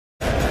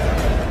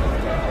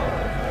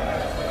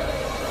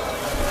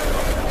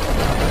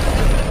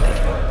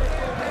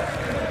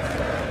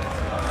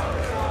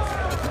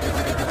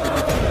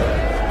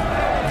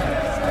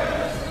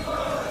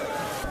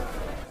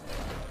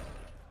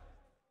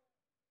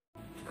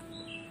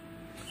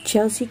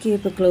Chelsea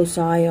keep a close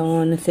eye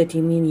on 30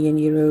 million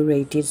euro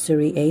rated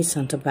Serie A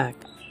centre-back.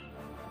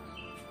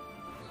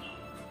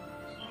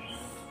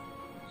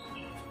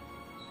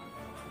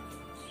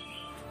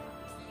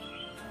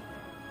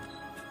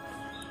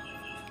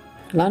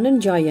 London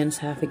Giants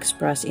have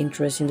expressed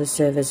interest in the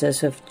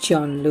services of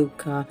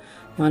Gianluca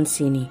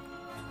Mancini.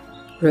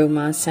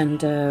 Roma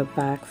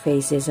centre-back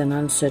faces an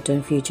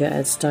uncertain future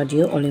at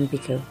Stadio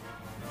Olimpico,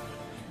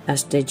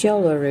 as the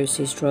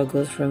Giallorossi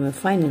struggles from a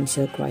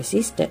financial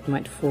crisis that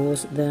might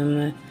force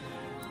them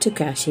to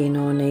cash in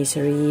on a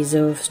series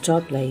of star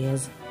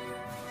players.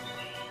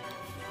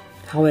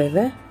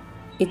 However,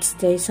 it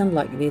stays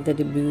unlikely that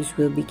the Blues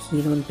will be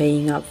keen on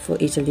paying up for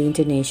Italy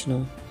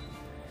international.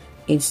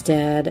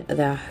 Instead,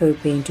 they are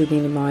hoping to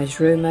minimise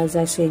Roma's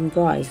asking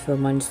price for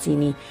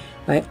Mancini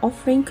by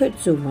offering Kurt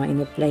Zouma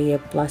in a player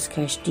plus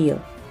cash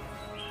deal.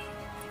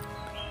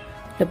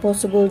 The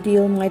possible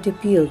deal might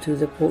appeal to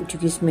the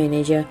Portuguese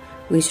manager,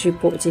 who is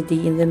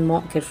reportedly in the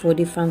market for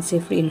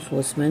defensive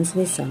reinforcements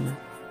this summer.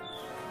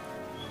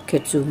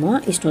 Kurt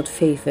Zouma is not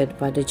favoured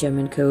by the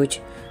German coach,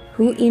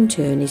 who in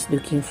turn is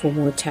looking for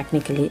more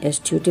technically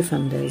astute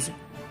defenders.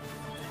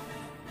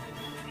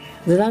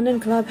 The London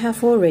club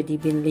have already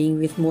been linked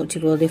with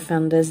multiple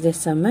defenders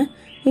this summer,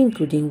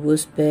 including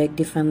Wolfsburg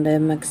defender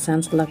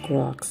Maxence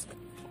Lacroix.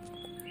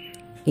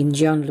 In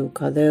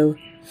Gianluca, though,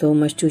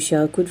 Thomas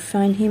Tuchel could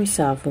find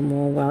himself a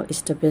more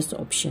well-established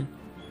option,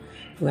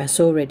 who has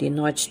already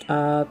notched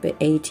up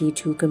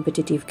 82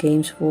 competitive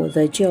games for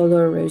the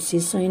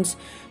Giallorossi since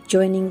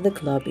joining the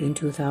club in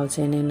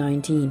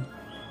 2019.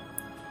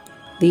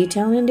 The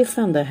Italian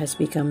defender has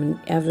become an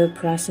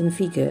ever-present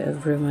figure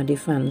of Roma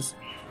defence,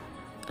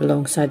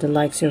 alongside the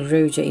likes of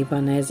Roger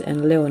Ibanez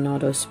and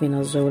Leonardo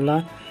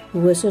Spinazzola, who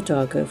was a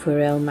target for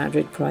Real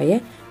Madrid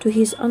prior to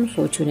his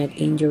unfortunate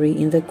injury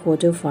in the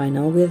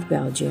quarter-final with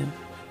Belgium.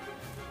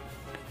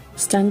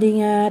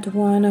 Standing at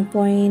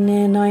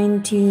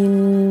 1.19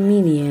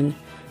 million,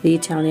 the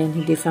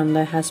Italian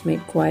defender has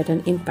made quite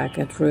an impact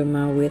at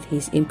Roma with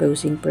his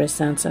imposing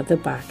presence at the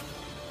back.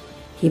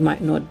 He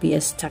might not be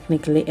as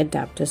technically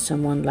adept as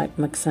someone like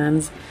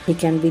Maxence. He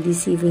can be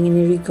deceiving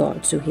in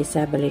regards to his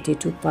ability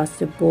to pass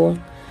the ball,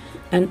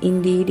 and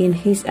indeed in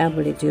his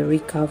ability to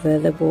recover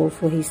the ball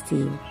for his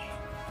team.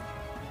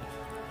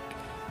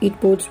 It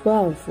bodes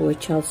well for a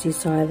Chelsea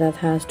side that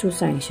has to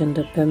sanction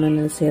the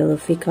permanent sale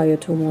of Fikayo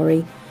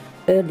Tomori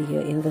earlier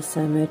in the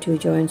summer to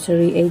join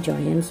Serie A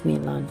giants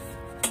Milan.